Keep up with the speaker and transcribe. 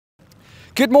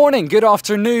Good morning, good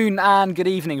afternoon and good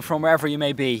evening from wherever you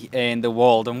may be in the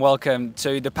world, and welcome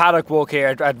to the Paddock Walk here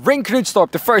at Ring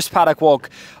Knutstorp, the first Paddock Walk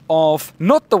of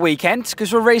not the weekend,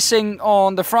 because we're racing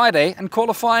on the Friday and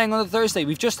qualifying on the Thursday.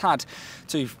 We've just had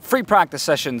 2 free practice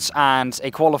sessions and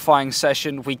a qualifying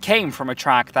session. We came from a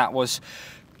track that was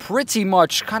pretty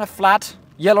much kind of flat,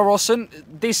 Gelleråsen.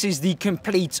 This is the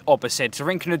complete opposite.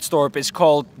 Ring Knutstorp is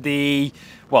called the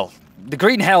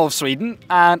green hell of Sweden,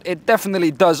 and it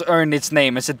definitely does earn its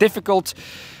name. It's a difficult,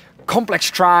 complex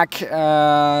track,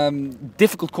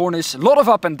 difficult corners, a lot of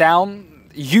up and down.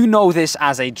 You know this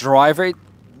as a driver.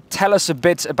 Tell us a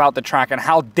bit about the track and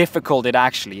how difficult it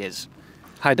actually is.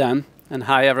 Hi Dan, and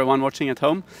hi everyone watching at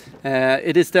home.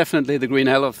 It is definitely the green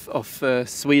hell of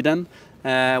Sweden.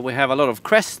 We have a lot of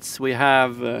crests, we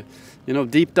have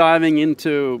deep diving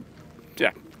into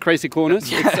crazy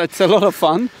corners. It's a lot of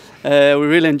fun. We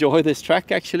really enjoy this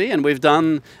track actually, and we've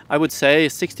done, I would say,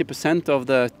 60% of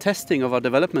the testing of our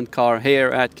development car here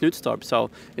at Knutstorp.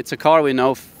 So it's a car we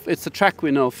know, it's a track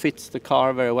we know fits the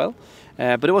car very well.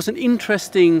 But it was an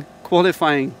interesting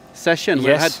qualifying session. Yes.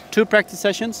 We had 2 practice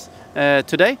sessions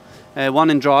today,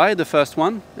 one in dry, the first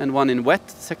one, and one in wet,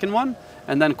 the second one,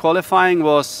 and then qualifying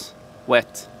was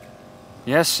wet.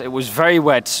 Yes, it was very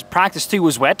wet. Practice 2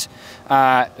 was wet.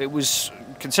 It was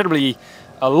considerably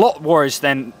a lot worse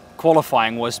than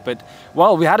qualifying was, but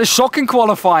well, we had a shocking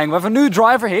qualifying. We have a new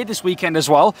driver here this weekend as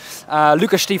well,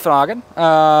 Lucas Stiefvagen.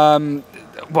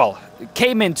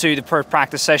 Came into the first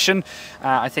practice session,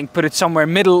 I think put it somewhere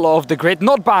middle of the grid.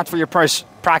 Not bad for your first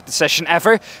practice session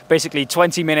ever, basically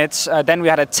 20 minutes. Then we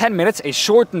had a 10 minutes, a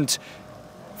shortened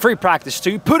free practice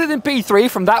 2, put it in P3.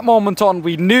 From that moment on,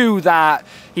 we knew that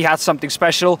he had something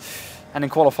special, and in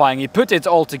qualifying he put it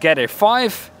all together,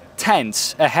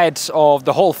 5/10 ahead of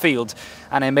the whole field,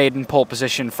 and a maiden pole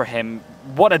position for him.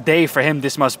 What a day for him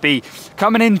this must be.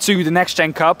 Coming into the NXT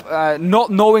Gen Cup, not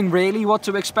knowing really what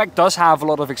to expect. Does have a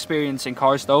lot of experience in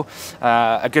cars though.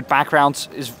 A good background.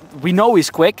 We know he's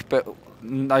quick, but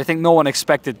I think no one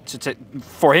expected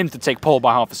for him to take pole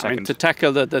by half a second. I mean, to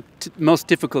tackle the most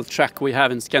difficult track we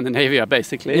have in Scandinavia,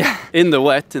 basically, in the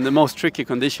wet, in the most tricky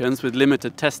conditions, with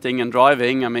limited testing and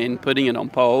driving. I mean, putting it on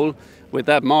pole with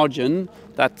that margin,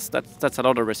 that's a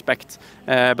lot of respect.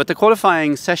 But the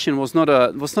qualifying session was not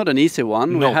an easy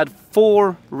one. No. We had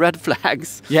 4 red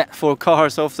flags for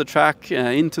cars off the track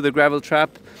into the gravel trap.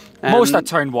 Most at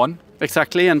turn 1.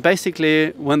 Exactly, and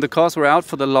basically when the cars were out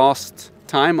for the last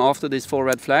time after these 4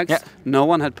 red flags, no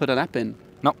one had put a lap in.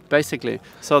 No, basically.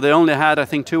 So they only had, I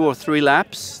think, 2 or 3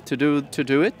 laps to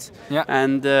do it. Yeah.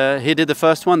 And he did the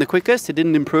first one the quickest. He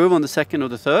didn't improve on the second or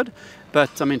the third.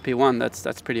 But I mean, P1,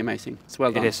 that's pretty amazing. It's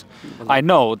well done. It is. I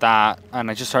know that, and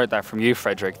I just heard that from you,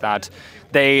 Fredrik, that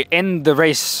they, in the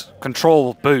race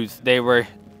control booth, they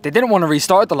didn't want to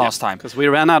restart the last time. Because we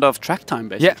ran out of track time,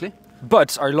 basically. Yeah.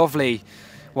 But our lovely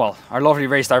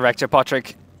race director,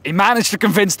 Patrick, he managed to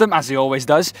convince them, as he always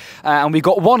does, and we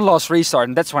got 1 last restart,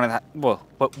 and that's when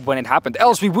it happened.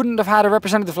 Else we wouldn't have had a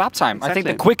representative lap time. Exactly. I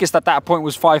think the quickest at that point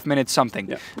was 5 minutes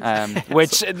something,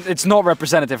 which it's not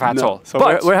representative at all. So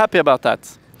but we're happy about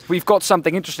that. We've got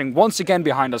something interesting once again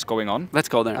behind us going on. Let's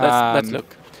go there. Let's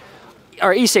look.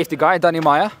 Our e-safety guy, Danny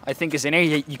Maya, I think is in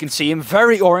here. You can see him,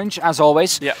 very orange as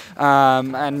always,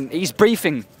 and he's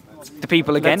briefing the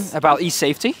people again about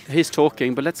e-safety. He's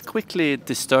talking, but let's quickly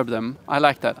disturb them. I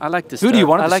like that. I like disturb. Who do you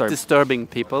want to disturb? I like disturbing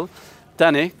people.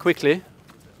 Danny, quickly,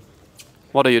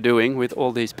 what are you doing with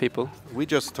all these people? We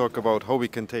just talk about how we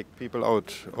can take people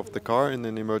out of the car in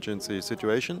an emergency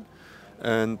situation,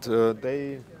 and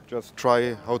they just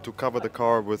try how to cover the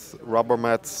car with rubber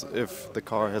mats if the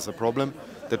car has a problem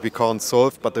that we can't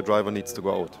solve, but the driver needs to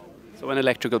go out. So an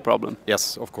electrical problem?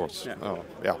 Yes, of course.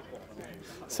 Yeah.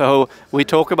 So we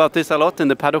talk about this a lot in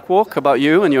the Paddock Walk, about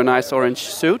you and your nice orange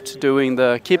suit, doing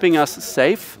the keeping us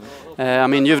safe. I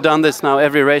mean, you've done this now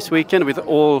every race weekend with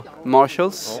all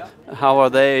marshals. How are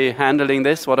they handling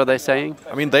this? What are they saying?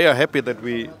 I mean, they are happy that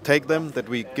we take them, that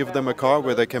we give them a car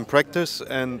where they can practice,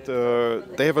 and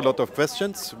they have a lot of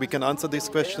questions. We can answer these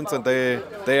questions, and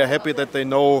they are happy that they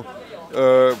know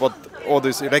what all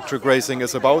this electric racing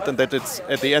is about, and that it's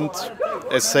at the end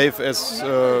as safe as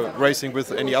racing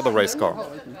with any other race car.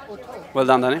 Well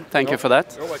done, Danny. Thank you for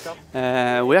that.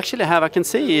 We actually have, I can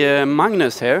see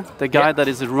Magnus here, the guy that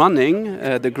is running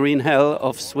the green hell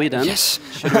of Sweden. Yes.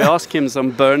 Should we ask him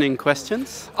some burning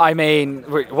questions? I mean,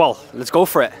 well, let's go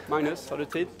for it. Magnus, har du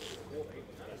tid?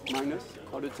 Magnus,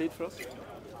 har du tid för oss?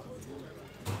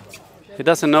 He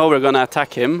doesn't know we're going to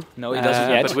attack him. No, he doesn't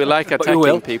yet. But we like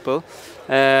attacking people.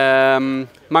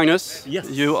 Magnus, yes.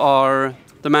 You are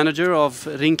the manager of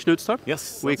Ring Knutstorp.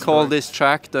 Yes. We call this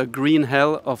track the green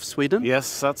hell of Sweden.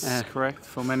 Yes, that's correct.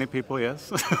 For many people,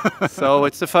 yes. So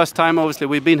it's the first time, obviously,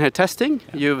 we've been here testing.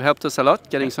 You've helped us a lot,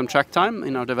 getting some track time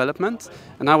in our development.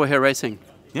 And now we're here racing.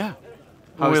 Yeah.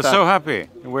 How We're so happy.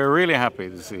 We're really happy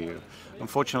to see you.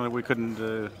 Unfortunately, we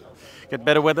couldn't get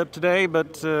better weather today,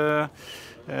 but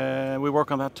we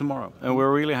work on that tomorrow. And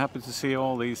we're really happy to see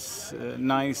all these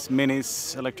nice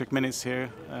minis, electric minis here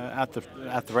at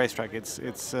the racetrack.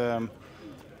 It's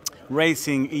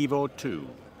Racing Evo 2.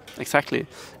 Exactly.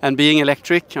 And being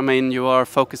electric, I mean, you are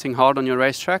focusing hard on your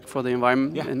racetrack for the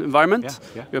environment.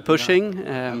 You're pushing.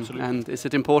 And is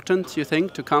it important, you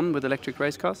think, to come with electric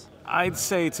race cars? I'd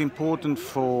say it's important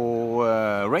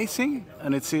for racing,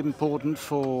 and it's important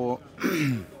for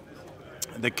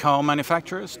the car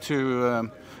manufacturers to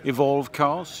evolve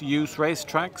cars, use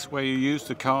racetracks where you use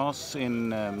the cars in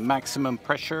maximum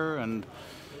pressure, and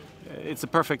it's a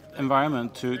perfect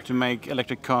environment to make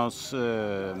electric cars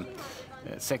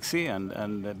sexy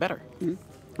and better.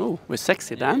 Oh, we're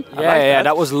sexy, Dan. Yeah,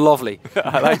 that was lovely.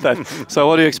 I like that. So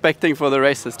what are you expecting for the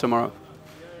races tomorrow?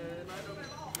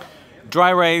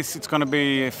 Dry race, it's going to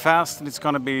be fast and it's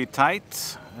going to be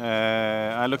tight.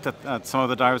 I looked at some of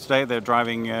the drivers today. They're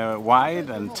driving wide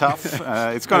and tough.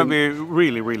 It's going to be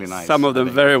really, really nice. Some of them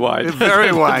very wide.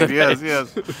 Very wide,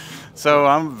 yes. So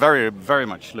I'm very, very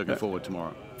much looking forward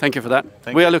tomorrow. Thank you for that.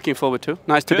 We are looking forward to.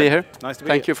 Nice to be here. Nice to be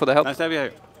Thank here. you for the help. Nice to have you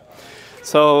here.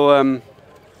 So,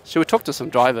 should we talk to some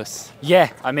drivers?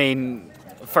 Yeah, I mean,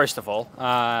 first of all,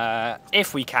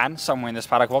 if we can, somewhere in this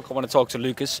paddock walk, I want to talk to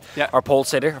Lucas, our pole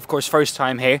sitter. Of course, first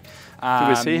time here. Do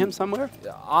we see him somewhere?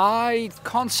 I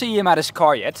can't see him at his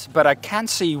car yet, but I can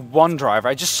see one driver.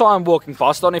 I just saw him walking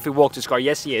past. I don't know if he walked his car.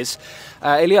 Yes, he is.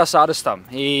 Elias Adestam.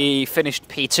 He finished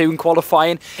P2 in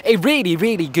qualifying. A really,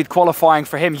 really good qualifying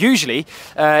for him. Usually,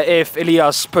 if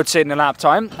Elias puts in a lap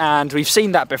time, and we've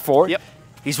seen that before. Yep.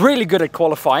 He's really good at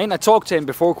qualifying. I talked to him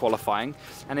before qualifying,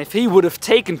 and if he would have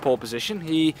taken pole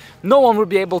position, no one would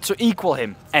be able to equal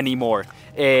him anymore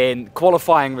in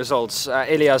qualifying results.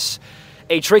 Elias,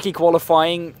 a tricky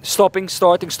qualifying, stopping,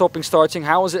 starting.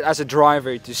 How was it as a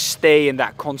driver to stay in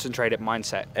that concentrated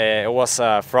mindset? It was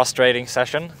a frustrating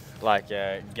session, like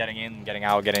getting in, getting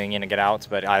out, getting in and get out.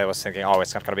 But I was thinking, oh,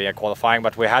 it's not going to be a qualifying,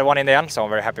 but we had one in the end, so I'm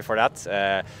very happy for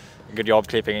that. Good job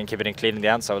keeping it clean in the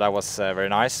end, so that was very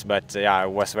nice. But yeah, it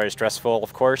was very stressful,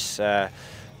 of course.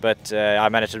 But I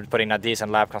managed to put in a decent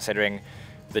lap considering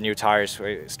the new tires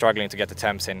were struggling to get the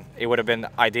temps in. It would have been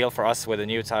ideal for us with the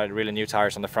new really new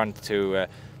tires on the front to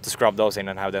scrub those in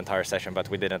and have the entire session, but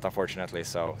we didn't, unfortunately.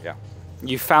 So yeah.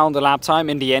 You found the lap time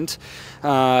in the end.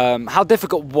 How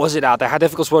difficult was it out there? How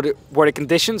difficult were the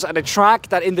conditions at a track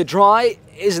that in the dry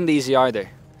isn't easy either?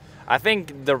 I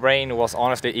think the rain was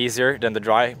honestly easier than the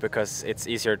dry because it's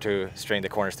easier to string the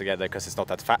corners together because it's not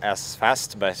that as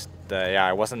fast. But yeah,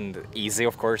 it wasn't easy,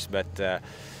 of course. But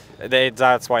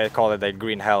that's why I call it the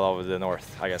green hell of the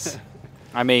north, I guess.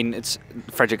 I mean,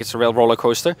 Fredrik, it's a real roller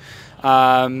coaster.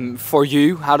 For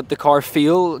you, how did the car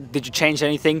feel? Did you change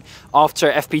anything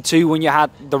after FP2 when you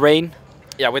had the rain?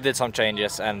 Yeah, we did some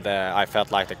changes, and I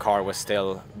felt like the car was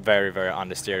still very, very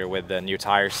understeer with the new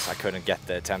tires. I couldn't get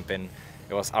the temp in.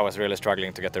 I was really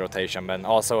struggling to get the rotation, but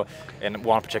also in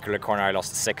one particular corner I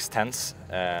lost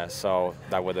 6/10, so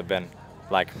that would have been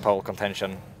like pole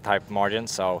contention type margin,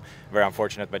 so very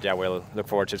unfortunate, but yeah, we'll look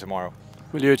forward to tomorrow.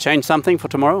 Will you change something for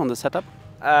tomorrow on the setup?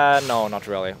 No, not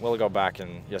really. We'll go back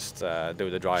and just do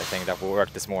the dry thing that will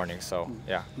work this morning, so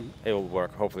yeah, it will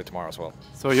work hopefully tomorrow as well.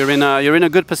 So you're in a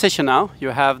good position now.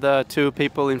 You have the two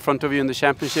people in front of you in the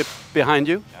championship behind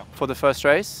you for the first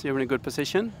race. You're in a good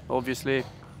position, obviously.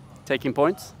 Taking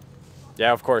points?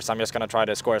 Yeah, of course. I'm just going to try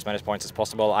to score as many points as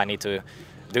possible. I need to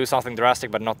do something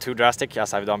drastic, but not too drastic,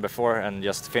 as I've done before, and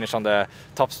just finish on the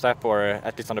top step or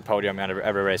at least on the podium in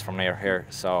every race from here.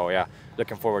 So yeah,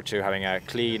 looking forward to having a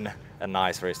clean and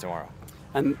nice race tomorrow.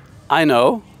 And I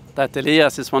know that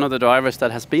Elias is one of the drivers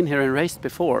that has been here and raced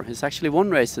before. He's actually won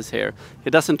races here.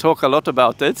 He doesn't talk a lot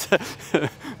about it,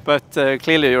 but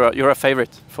clearly you're a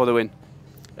favorite for the win.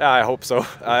 Yeah, I hope so.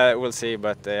 We'll see,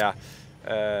 but yeah.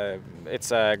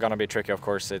 It's gonna be tricky, of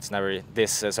course.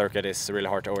 This circuit is really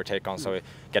hard to overtake on, so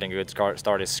getting a good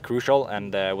start is crucial,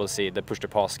 and we'll see. The push to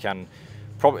pass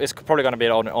is probably gonna be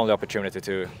the only opportunity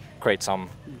to create some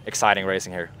exciting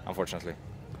racing here, unfortunately.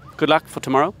 Good luck for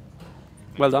tomorrow.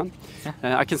 Well done.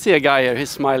 I can see a guy here, he's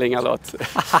smiling a lot.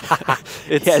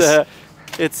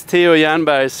 It's Theo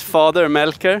Jernberg's father,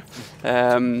 Melker.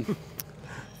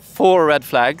 4 red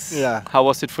flags. Yeah. How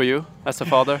was it for you as a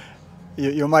father?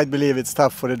 You might believe it's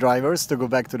tough for the drivers to go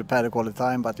back to the paddock all the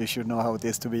time, but you should know how it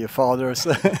is to be a father,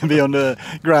 so be on the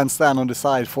grandstand on the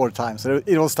side 4 times. So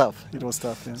it was tough. It was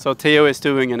tough. Yeah. So Theo is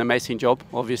doing an amazing job,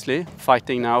 obviously,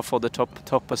 fighting now for the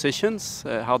top positions.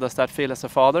 How does that feel as a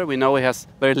father? We know he has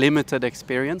very limited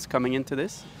experience coming into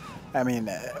this. I mean,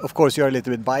 of course you're a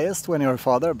little bit biased when you're a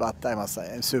father, but I must say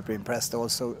I'm super impressed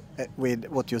also with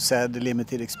what you said, the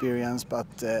limited experience, but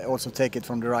also take it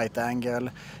from the right angle,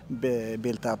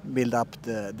 build up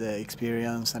the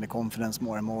experience and the confidence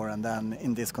more and more, and then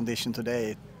in this condition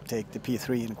today, take the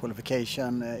P3 in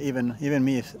qualification. Even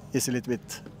me is a little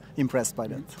bit impressed by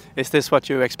that. Is this what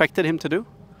you expected him to do?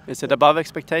 Is it above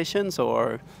expectations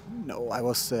or? No, I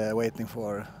was waiting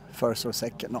for first or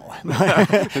second. No,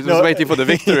 he was waiting for the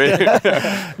victory.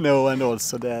 No, and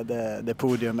also the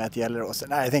podium at Gellerås.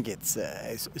 I think it's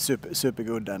super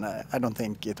good, and I don't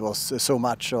think it was so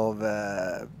much of.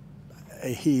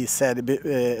 He said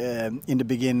in the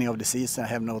beginning of the season, I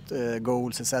have no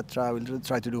goals, etc. I will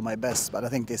try to do my best, but I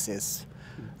think this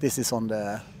is on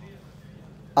the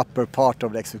upper part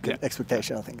of the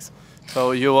expectation, I think.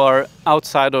 So you are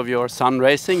outside of your son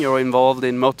racing, you're involved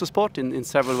in motorsport in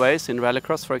several ways, in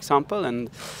rallycross for example, and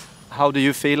how do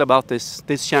you feel about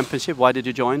this championship? Why did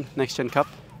you join NXT Gen Cup?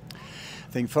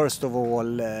 I think first of all,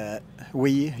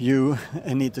 you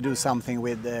need to do something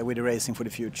with the racing for the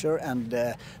future, and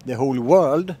the whole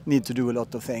world need to do a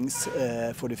lot of things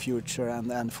for the future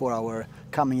and for our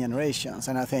coming generations.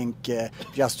 And I think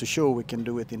just to show we can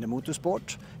do it in the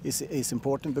motorsport is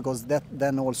important, because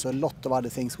then also a lot of other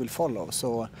things will follow.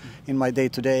 So in my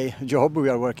day-to-day job, we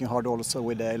are working hard also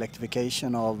with the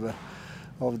electrification of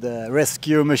the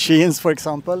rescue machines, for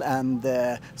example, and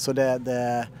so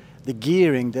the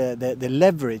gearing, the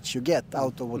leverage you get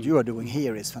out of what you are doing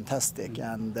here is fantastic.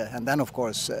 And then of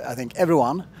course I think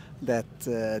everyone that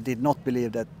did not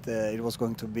believe that it was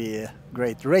going to be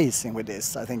great racing with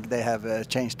this, I think they have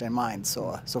changed their minds.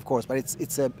 So of course, but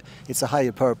it's a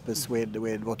higher purpose with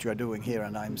what you are doing here,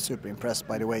 and I'm super impressed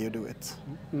by the way you do it.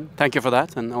 Thank you for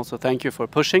that, and also thank you for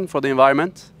pushing for the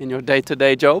environment in your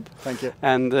day-to-day job. Thank you.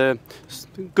 And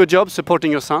good job supporting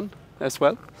your son as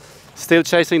well. Still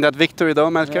chasing that victory though,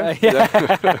 Melker?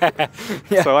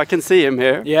 Yeah. So I can see him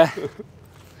here. Yeah.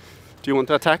 Do you want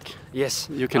to attack? Yes.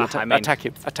 You can attack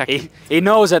him. Attack him. He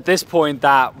knows at this point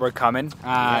that we're coming,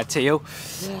 Theo.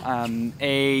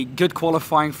 A good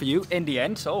qualifying for you in the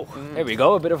end. Oh, there we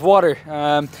go, a bit of water.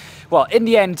 Well, in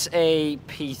the end, a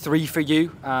P3 for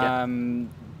you.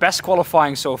 Best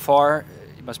qualifying so far.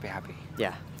 You must be happy.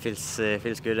 Yeah,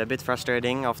 feels good. A bit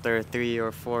frustrating after 3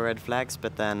 or 4 red flags,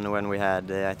 but then when we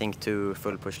had I think 2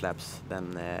 full push laps,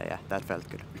 then yeah, that felt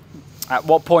good. At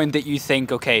what point did you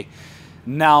think, okay,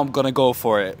 now I'm gonna go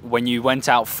for it? When you went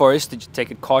out first, did you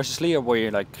take it cautiously, or were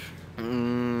you like?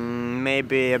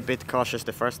 Maybe a bit cautious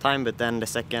the first time, but then the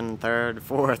second, third,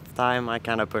 fourth time I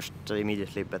kind of pushed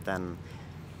immediately, but then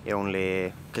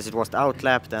only because it was the out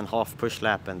lap, then half push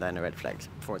lap, and then a red flag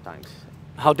 4 times.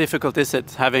 How difficult is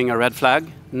it having a red flag,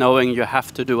 knowing you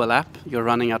have to do a lap, you're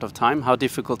running out of time? How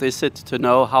difficult is it to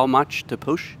know how much to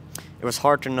push? It was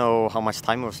hard to know how much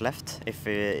time was left,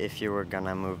 if you were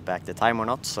gonna move back the time or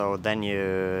not. So then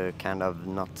you kind of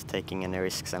not taking any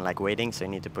risks and like waiting, so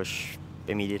you need to push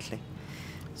immediately.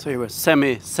 So you were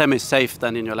semi safe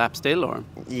then in your lap still, or?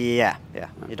 Yeah.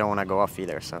 You don't want to go off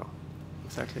either, so.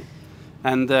 Exactly.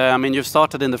 And I mean, you've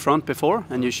started in the front before,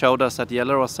 and you showed us at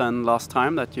Gellerås last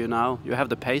time that you have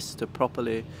the pace to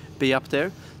properly be up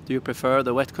there. Do you prefer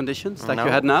the wet conditions like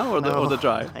you had now, or the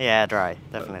dry? Yeah, dry,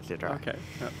 definitely dry. Okay.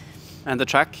 Yeah. And the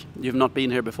track, you've not been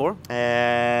here before?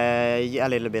 Yeah, a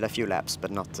little bit, a few laps,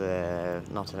 but not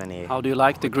any. How do you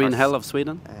like the green hell of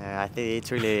Sweden? I think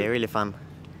it's really fun.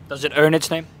 Does it earn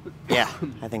its name? Yeah,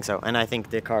 I think so, and I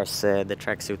think the cars, the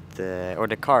track suit, or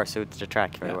the car suits the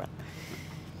track very well.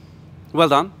 Well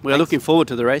done. We are looking forward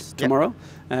to the race tomorrow.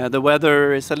 The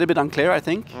weather is a little bit unclear, I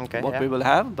think, what we will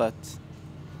have, but...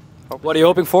 What are you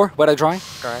hoping for? Wet or dry?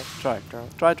 Dry.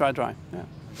 Yeah.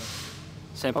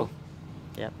 Simple.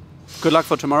 Yeah. Good luck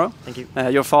for tomorrow. Thank you.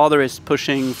 Your father is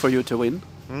pushing for you to win.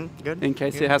 Good. In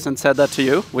case he hasn't said that to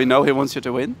you, we know he wants you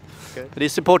to win. Good. But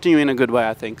he's supporting you in a good way,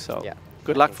 I think. So yeah.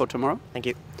 Good luck for tomorrow. Thank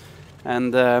you.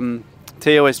 And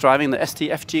Theo is driving the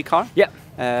STFG car. Yeah.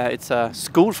 It's a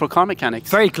school for car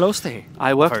mechanics. Very close to here.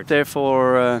 I worked there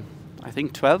for, I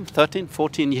think, 12, 13,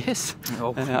 14 years.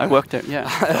 Oh. I worked there,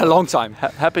 yeah. A long time.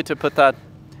 Happy to put that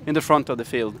in the front of the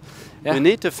field. Yeah. We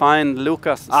need to find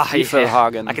Lucas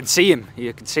Stiefelhagen. I can see him.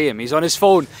 You can see him. He's on his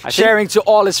phone, sharing to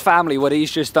all his family what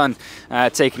he's just done,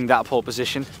 taking that pole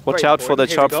position. Watch out for the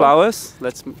sharp flowers.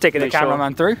 Let's taking the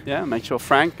cameraman through. Yeah, make sure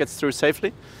Frank gets through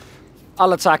safely.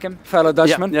 I'll attack him, fellow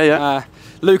Dutchman. Yeah.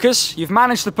 Lucas, you've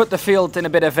managed to put the field in a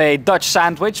bit of a Dutch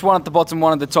sandwich, one at the bottom,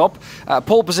 one at the top.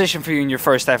 Pole position for you in your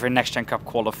first ever NXT Gen Cup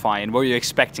qualifying. Were you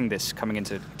expecting this coming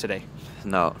into today?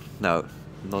 No, not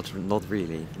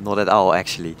really, not at all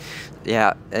actually.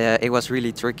 Yeah, it was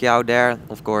really tricky out there.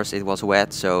 Of course, it was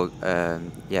wet, so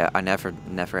yeah, I never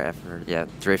ever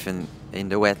driven in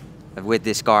the wet with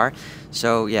this car.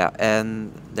 So yeah,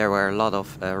 and there were a lot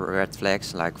of red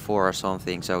flags, like 4 or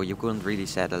something. So you couldn't really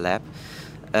set a lap.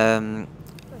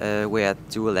 We had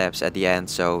 2 laps at the end,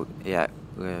 so yeah,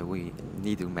 we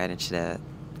need to manage to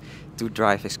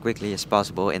drive as quickly as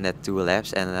possible in that 2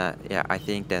 laps, and yeah, I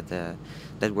think that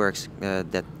that works.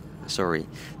 Worked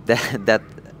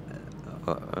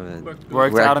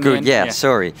out in the good. end. Yeah,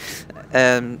 sorry.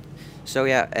 So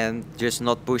yeah, and just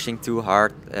not pushing too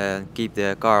hard, keep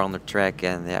the car on the track,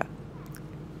 and yeah.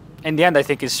 In the end, I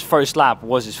think his first lap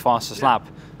was his fastest lap.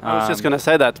 I was just going to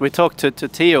say that. We talked to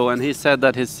Theo, and he said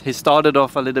that he started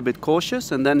off a little bit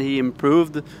cautious, and then he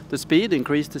improved the speed,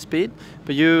 increased the speed.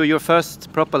 But your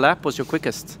first proper lap was your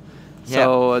quickest. Yeah.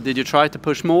 So did you try to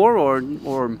push more, or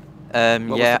what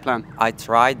was the plan? I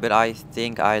tried, but I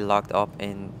think I locked up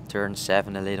in turn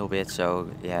 7 a little bit. So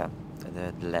yeah,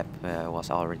 the lap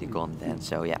was already gone then.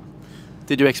 So yeah.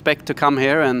 Did you expect to come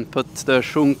here and put the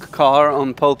Schunk car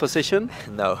on pole position?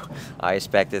 No, I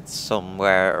expected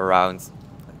somewhere around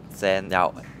 10.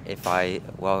 Now, if I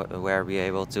were be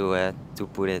able to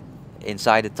put it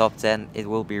inside the top 10, it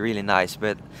will be really nice.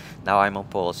 But now I'm on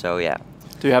pole, so yeah.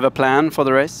 Do you have a plan for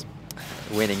the race?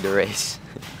 Winning the race.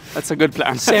 That's a good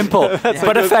plan. Simple,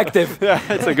 but effective. Yeah,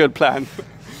 it's a good plan.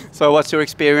 So what's your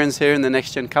experience here in the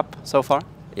NXT Gen Cup so far?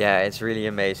 Yeah, it's really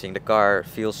amazing. The car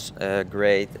feels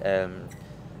great.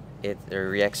 It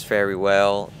reacts very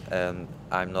well.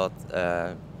 I'm not.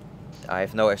 I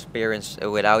have no experience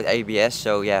without ABS,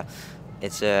 so yeah,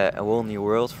 it's a whole new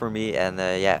world for me. And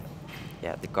yeah,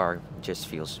 the car just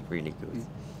feels really good.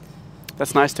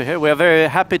 That's nice to hear. We are very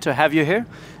happy to have you here.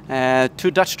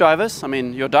 2 Dutch drivers. I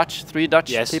mean, you're Dutch, 3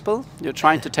 Dutch people. You're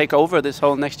trying to take over this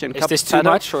whole NXT Gen Cup. Is this too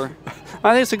much, or?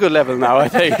 I think it's a good level now. I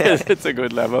think it's a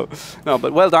good level. No,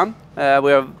 but well done.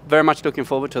 We are very much looking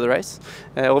forward to the race.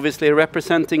 Obviously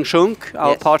representing Schunk,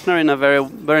 our partner, in a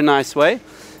very nice way.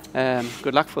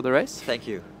 Good luck for the race. Thank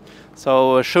you.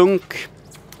 So Schunk,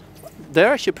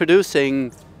 they're actually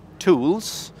producing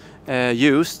tools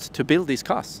used to build these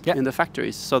cars in the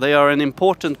factories. So they are an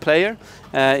important player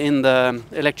in the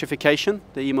electrification,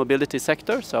 the e-mobility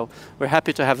sector. So we're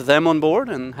happy to have them on board,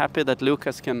 and happy that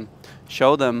Lucas can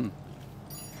show them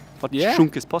what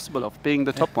Schunk is possible of, being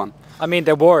the top one. I mean,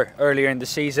 there were earlier in the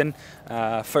season,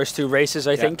 first 2 races,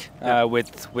 I think,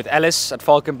 with Ellis at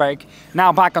Valkenberg.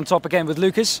 Now back on top again with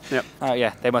Lucas.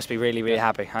 Yeah, they must be really, really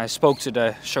happy. I spoke to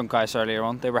the Schunk guys earlier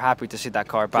on. They were happy to see that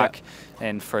car back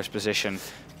in first position.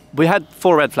 We had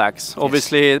 4 red flags,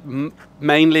 obviously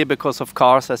mainly because of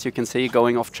cars, as you can see,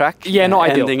 going off track. Yeah, not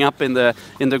ideal. Ending up in the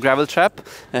gravel trap.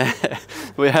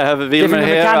 We have Wilmer Giving the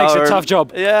here. mechanics a tough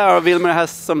job. Yeah, our Wilmer has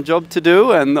some job to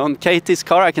do, and on Katie's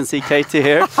car, I can see Katie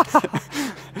here.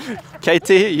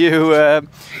 Katie,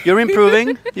 you're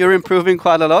improving. You're improving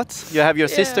quite a lot. You have your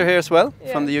sister here as well,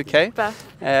 from the UK.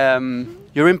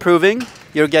 You're improving.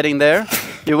 You're getting there.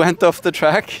 You went off the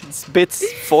track. It's bits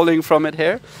falling from it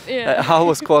here. Yeah. How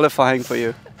was qualifying for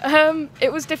you?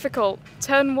 It was difficult.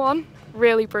 Turn 1,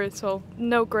 really brutal.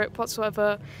 No grip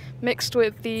whatsoever, mixed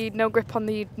with the no grip on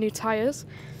the new tyres.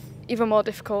 Even more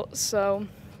difficult. So,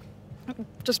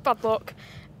 just bad luck.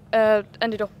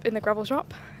 Ended up in the gravel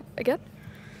drop again.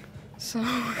 So.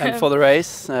 And for the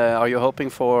race, are you hoping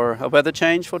for a weather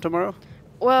change for tomorrow?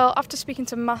 Well, after speaking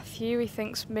to Matthew, he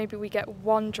thinks maybe we get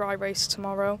 1 dry race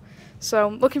tomorrow. So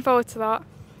I'm looking forward to that,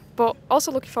 but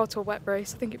also looking forward to a wet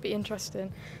race. I think it'd be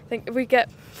interesting. I think if we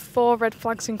get 4 red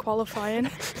flags in qualifying,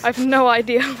 I have no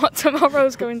idea what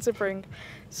tomorrow's going to bring.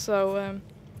 So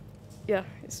yeah,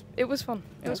 it was fun.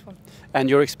 It was fun. And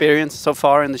your experience so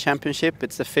far in the championship,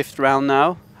 it's the 5th round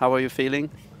now. How are you feeling?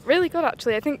 Really good,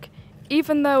 actually. I think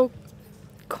even though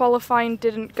qualifying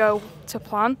didn't go to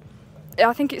plan,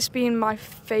 I think it's been my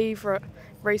favourite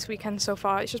race weekend so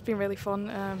far. It's just been really fun.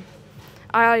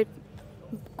 I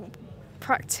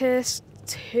practiced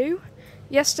 2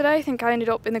 yesterday. I think I ended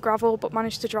up in the gravel but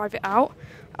managed to drive it out.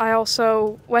 I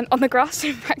also went on the grass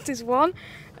in practice 1.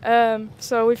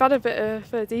 So we've had a bit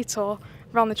of a detour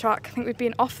around the track. I think we've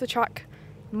been off the track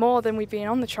more than we've been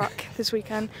on the track this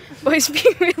weekend, but it's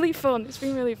been really fun. It's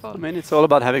been really fun. I mean, it's all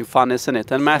about having fun, isn't it?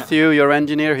 And Matthew, your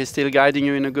engineer, he's still guiding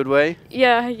you in a good way?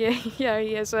 Yeah,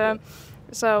 he is.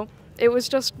 So it was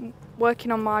just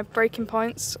working on my braking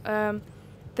points. I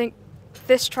think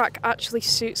this track actually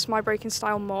suits my braking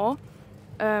style more.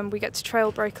 We get to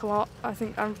trail brake a lot. I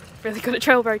think I'm really good at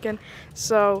trail braking.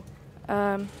 So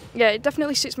yeah, it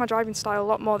definitely suits my driving style a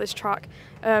lot more, this track.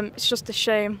 It's just a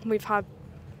shame we've had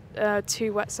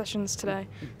 2 wet sessions today.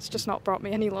 It's just not brought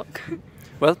me any luck.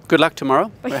 Well, good luck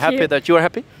tomorrow. We're happy that you're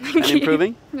happy and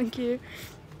improving. Thank you.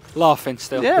 Laughing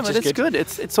still. Yeah, which but is it's good.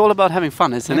 It's all about having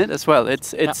fun, isn't it? As well.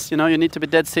 It's you know, you need to be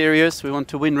dead serious. We want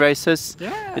to win races.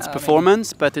 Yeah, It's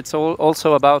performance, but it's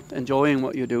also about enjoying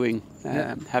what you're doing,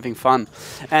 having fun,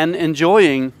 and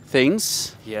enjoying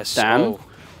things. Yes. Dan. Oh,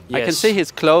 I can yes. see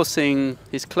he's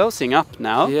closing up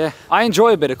now. Yeah, I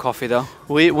enjoy a bit of coffee though.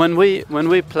 When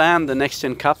we planned the NXT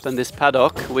Gen Cup and this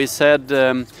paddock, we said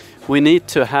we need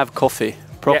to have coffee,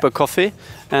 proper coffee.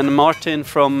 And Martin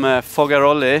from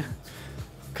Fogaroli,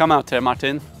 come out here,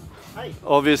 Martin. Hi.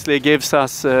 Obviously gives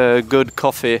us good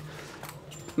coffee.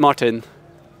 Martin,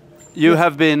 you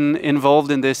have been involved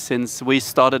in this since we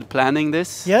started planning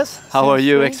this. Yes. How are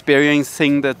you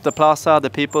experiencing the plaza, the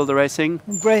people, the racing?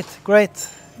 Great, great.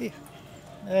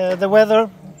 The weather,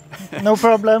 no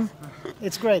problem.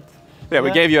 It's great. Yeah,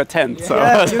 we gave you a tent. So.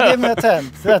 Yeah, you gave me a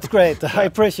tent. That's great. I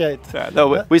appreciate. Yeah,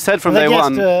 no, we said from day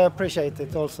one. Appreciate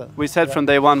it also. We said from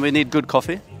day one we need good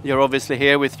coffee. You're obviously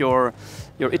here with your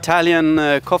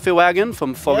Italian coffee wagon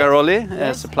from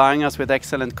Fogaroli, supplying us with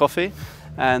excellent coffee.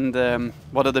 And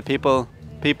what are the people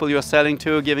you're selling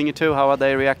to, giving it to? How are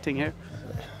they reacting here?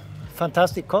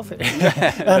 Fantastic coffee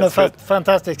and a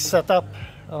fantastic setup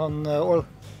on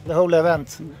the whole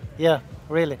event. Yeah,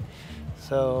 really.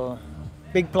 So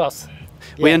big plus.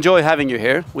 Yeah. We enjoy having you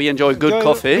here. We enjoy good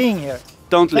coffee. Being here.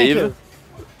 Don't Thank leave. you.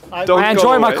 I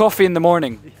enjoy my coffee in the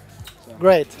morning.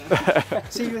 Great.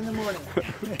 See you in the morning.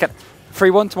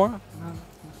 3-1 tomorrow?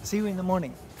 See you in the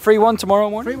morning. 3-1 tomorrow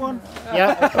morning? 3-1.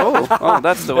 Yeah. Oh,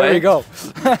 that's the way. There you go.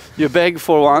 You beg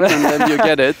for one and then you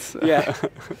get it. Yeah.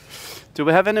 Do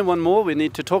we have anyone more we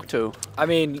need to talk to? I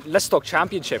mean, let's talk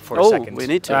championship for a second. We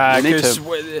need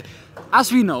to.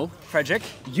 As we know, Fredrik,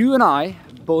 you and I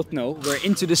both know we're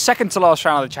into the second to last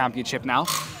round of the championship now.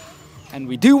 And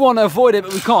we do want to avoid it,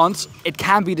 but we can't. It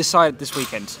can be decided this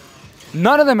weekend.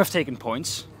 None of them have taken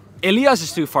points. Elias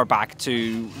is too far back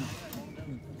to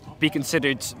be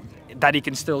considered that he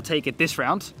can still take it this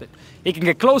round. He can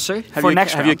get closer for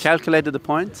next round. Have you calculated the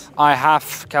points? I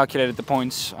have calculated the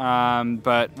points,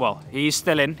 but well, he's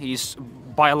still in. He's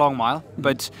by a long mile,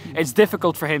 but it's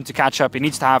difficult for him to catch up. He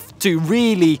needs to have 2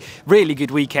 really, really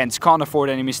good weekends. Can't afford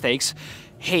any mistakes.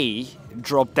 He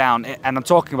dropped down, and I'm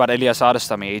talking about Elias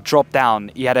Adestami. He dropped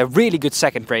down. He had a really good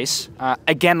second race,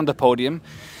 again on the podium,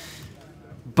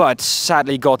 but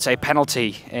sadly got a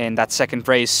penalty in that second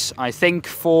race, I think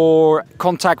for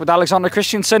contact with Alexander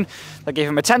Christensen. That gave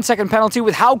him a 10-second penalty.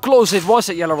 With how close it was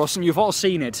at Yellow and you've all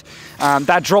seen it.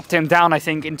 That dropped him down, I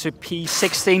think, into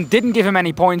P16. Didn't give him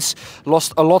any points,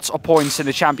 lost a lot of points in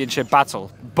the championship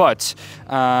battle. But,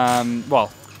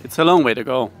 well... It's a long way to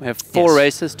go. We have 4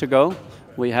 races to go.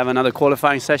 We have another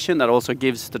qualifying session that also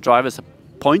gives the drivers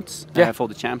points for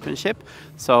the championship.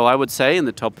 So I would say in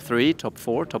the top 3, top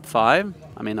 4, top 5,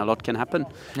 I mean, a lot can happen.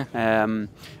 Yeah.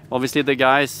 Obviously the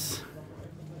guys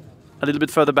a little bit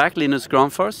further back, Linus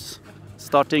Granfors,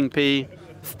 starting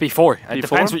P4. It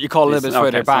depends what you call a little bit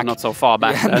further back. So not so far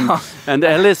back. Yeah, no. And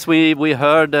Ellis, we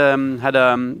heard, had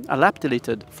a lap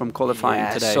deleted from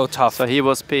qualifying today. So tough. So he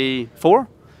was P4?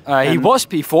 He was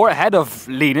P4 ahead of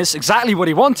Linus, exactly what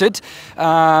he wanted.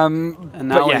 And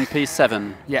now in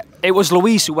P7. Yeah, it was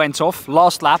Luis who went off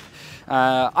last lap.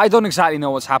 I don't exactly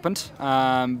know what's happened,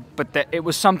 but it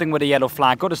was something with a yellow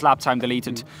flag, got his lap time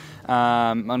deleted.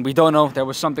 And we don't know, there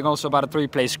was something also about a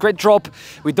 3-place grid drop.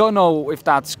 We don't know if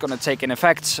that's going to take an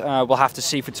effect. We'll have to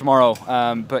see for tomorrow.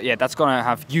 But yeah, that's going to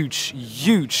have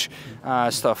huge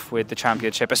stuff with the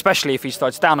championship, especially if he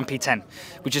starts down on P10,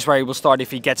 which is where he will start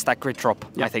if he gets that grid drop,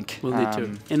 I think. We'll need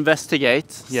to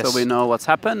investigate so we know what's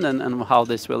happened and how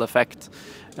this will affect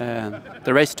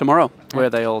the race tomorrow, where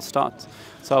they all start.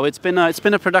 So it's been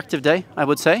a productive day, I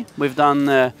would say. We've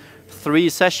done 3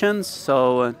 sessions,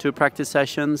 so 2 practice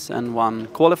sessions and 1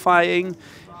 qualifying.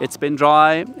 It's been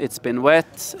dry, it's been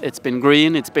wet, it's been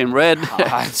green, it's been red.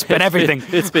 It's been everything.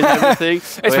 It's been everything.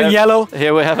 It's been yellow.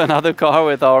 Here we have another car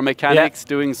with our mechanics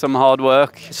doing some hard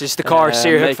work. This is the car,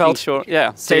 Siri Hütfeldt. Sure,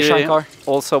 Siri car.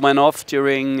 Also went off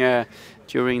during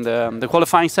the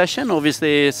qualifying session.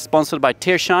 Obviously sponsored by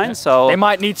Tearshine, so they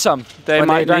might need some. They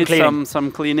might need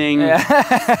some cleaning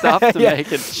stuff to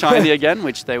make it shiny again,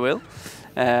 which they will.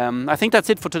 I think that's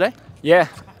it for today. Yeah,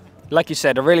 like you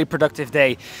said, a really productive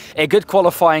day. A good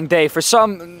qualifying day for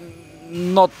some,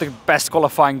 not the best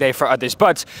qualifying day for others.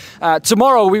 But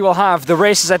tomorrow we will have the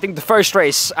races. I think the first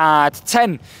race at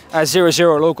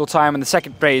 10:00 local time and the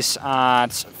second race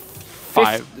at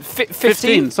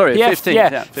 15. Sorry, yeah, 15.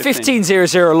 Yeah,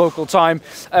 15:00 local time.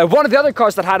 One of the other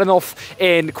cars that had an off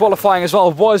in qualifying as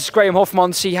well was Graham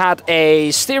Hoffman's. He had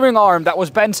a steering arm that was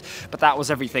bent, but that was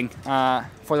everything.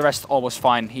 For the rest, all was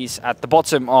fine. He's at the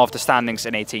bottom of the standings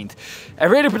in 18th. A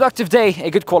really productive day, a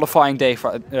good qualifying day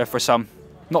for some,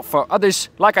 not for others.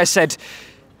 Like I said,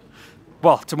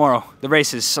 well, tomorrow, the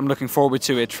races, I'm looking forward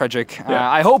to it, Fredrik.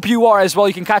 Yeah. I hope you are as well.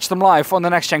 You can catch them live on the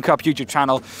NXT Gen Cup YouTube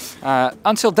channel.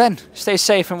 Until then, stay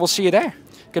safe and we'll see you there.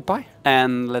 Goodbye.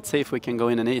 And let's see if we can go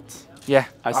in and eat. Yeah.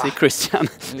 I see Christian.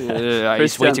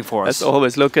 He's waiting for us. As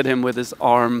always, look at him with his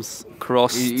arms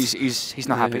crossed. He's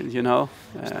not happy. You know,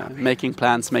 making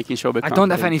plans, making sure we I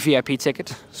don't have any VIP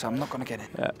ticket, so I'm not going to get in.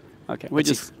 Yeah. Okay, we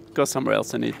just go somewhere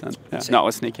else and eat then. Yeah. No,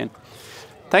 I'll sneak in.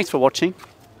 Thanks for watching.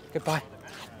 Goodbye.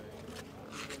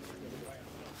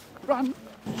 Run.